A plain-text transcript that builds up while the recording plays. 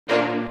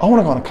I want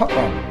to go on a cup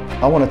run.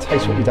 I want to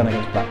taste what you've done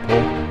against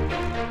Blackpool.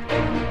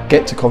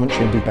 Get to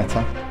Coventry and do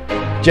better.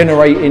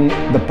 Generating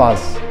the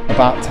buzz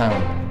about town.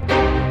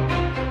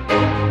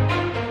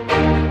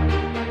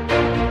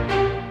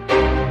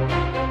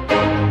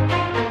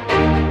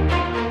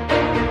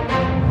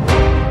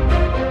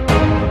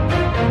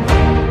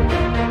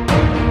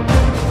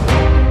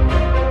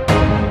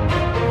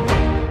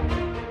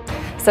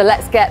 So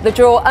let's get the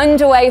draw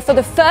underway for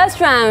the first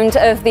round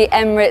of the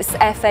Emirates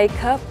FA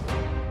Cup.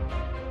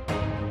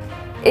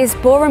 Is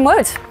Boreham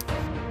Wood.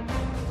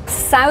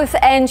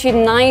 Southend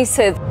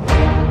United.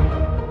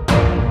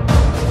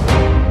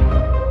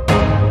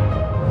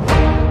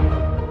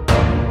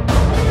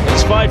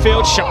 It's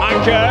Fifield,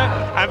 Shamanka,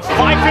 and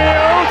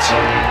Fifield!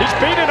 He's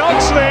beaten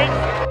Oxley!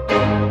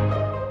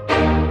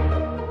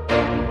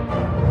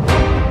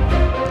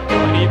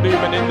 Any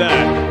movement in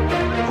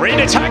there. Green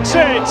attacks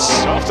it,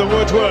 off the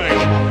woodwork.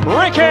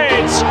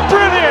 Ricketts,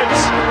 brilliant!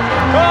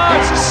 Oh,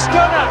 it's a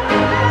stunner!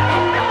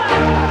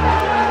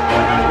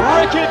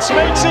 Ricketts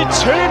makes it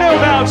 2-0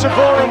 now to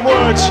Boreham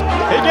Wood.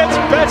 He gets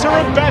better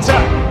and better.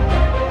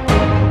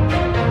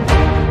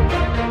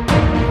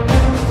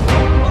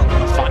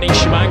 Fanny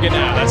Shimanga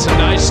now, that's a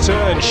nice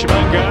turn.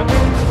 Shimanga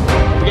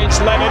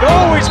against Leonard.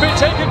 Oh, he's been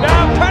taken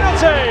down,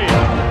 penalty!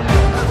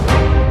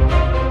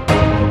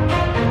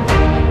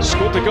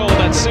 Scored the goal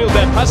that sealed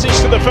their passage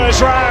to the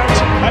first round,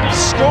 and he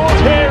scored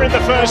here in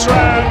the first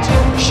round.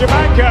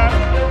 Shamanka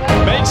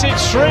makes it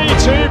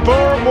 3-2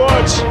 Boreham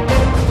Wood.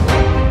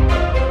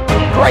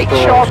 Great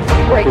shot,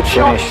 great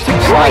shot.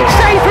 Great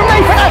save from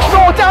Nathan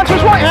Ashmore down to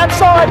his right hand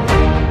side.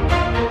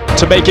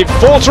 To make it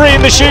 4-3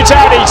 in the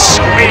shootout, he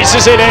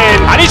squeezes it in,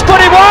 and he's put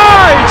it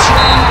wide!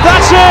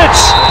 That's it!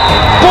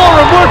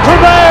 Boreham Wood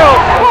prevail!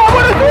 Boreham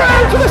Wood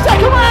are through to the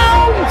second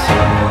round!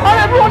 And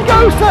everyone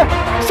goes to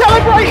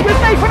celebrate with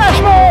Nathan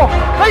Ashmore.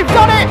 They've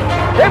done it.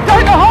 They've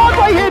done it the hard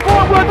way here,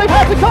 Boreham Wood. They've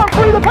had to come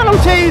through the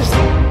penalties.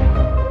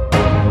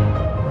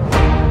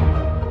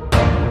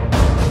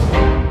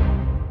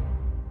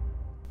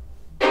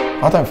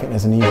 I don't think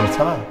there's an easy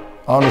tie.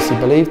 I honestly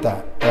believe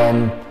that.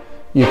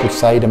 You could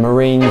say the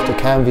Marines, the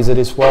Canveys of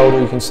this world,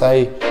 or you can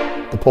say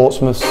the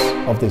Portsmouths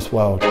of this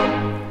world.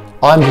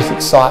 I'm just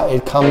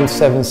excited. Come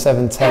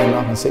 7-7-10,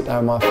 I can sit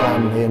down with my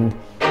family and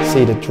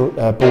see the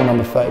ball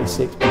number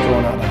 36 be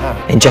drawn out of the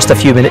hat. In just a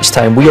few minutes'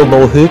 time, we'll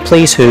know who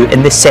plays who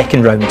in the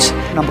second round.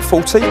 Number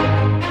 40.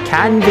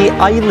 Canvey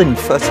Island,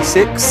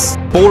 36.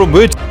 Boreham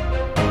Wood.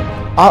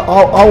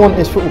 I want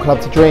this football club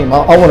to dream.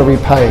 I want to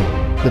repay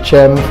the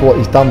chairman for what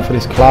he's done for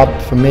this club,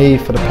 for me,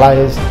 for the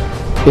players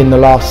in the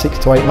last 6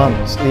 to 8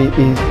 months.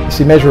 It's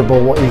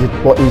immeasurable what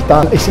he's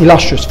done. It's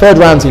illustrious. Third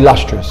round's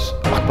illustrious,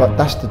 but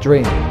that's the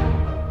dream,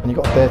 and you've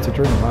got to dare to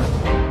dream, right?